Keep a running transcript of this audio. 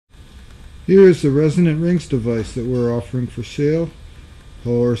Here is the Resonant Rings device that we're offering for sale.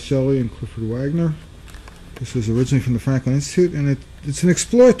 Paul Orselli and Clifford Wagner. This was originally from the Franklin Institute, and it's an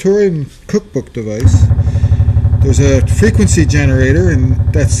exploratory cookbook device. There's a frequency generator, and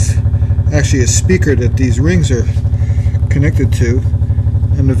that's actually a speaker that these rings are connected to.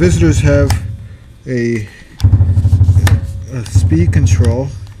 And the visitors have a speed control,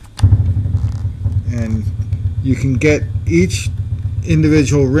 and you can get each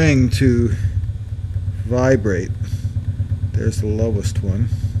individual ring to vibrate. There's the lowest one.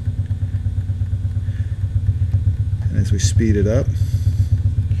 And as we speed it up,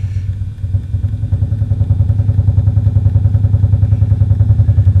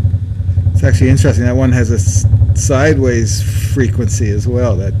 it's actually interesting. That one has a sideways frequency as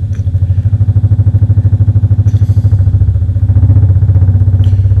well. And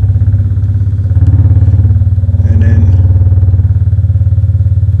then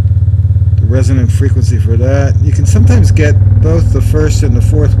the resonant frequency for that. You can sometimes get both the first and the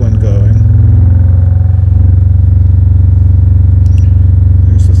fourth one going.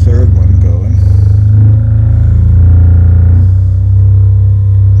 There's the third one going.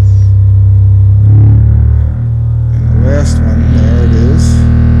 And the last one, there it is.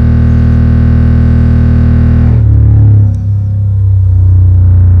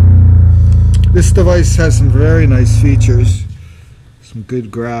 This device has some very nice features, some good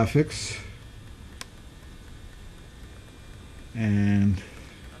graphics. And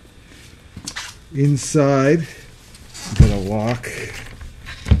inside, got a lock.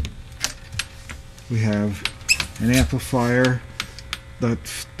 We have an amplifier.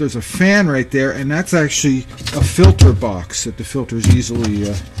 There's a fan right there, and that's actually a filter box that the filter is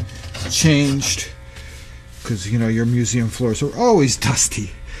easily changed, because your museum floors are always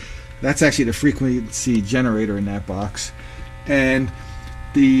dusty. That's actually the frequency generator in that box, and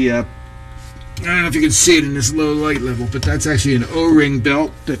the I don't know if you can see it in this low light level, but that's actually an O-ring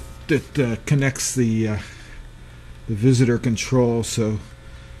belt that connects the visitor control, so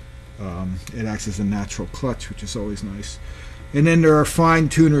it acts as a natural clutch, which is always nice. And then there are fine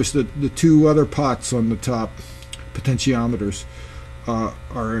tuners. The two other pots on the top, potentiometers,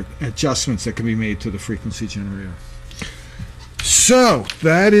 are adjustments that can be made to the frequency generator. So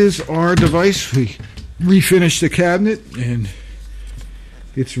that is our device. We refinished the cabinet, and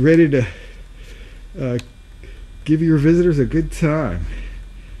it's ready to give your visitors a good time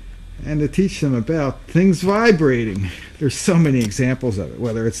and to teach them about things vibrating. There's so many examples of it,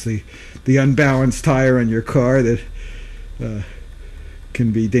 whether it's the unbalanced tire on your car that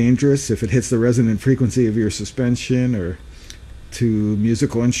can be dangerous if it hits the resonant frequency of your suspension, or to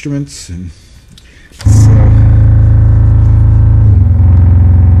musical instruments. And so,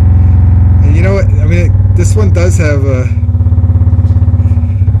 and you know what, I mean, this one does have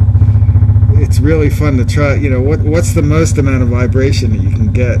it's really fun to try. What's the most amount of vibration that you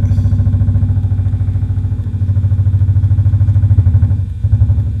can get?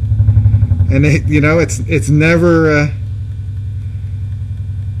 And it's never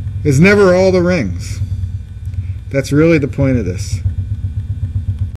all the rings. That's really the point of this.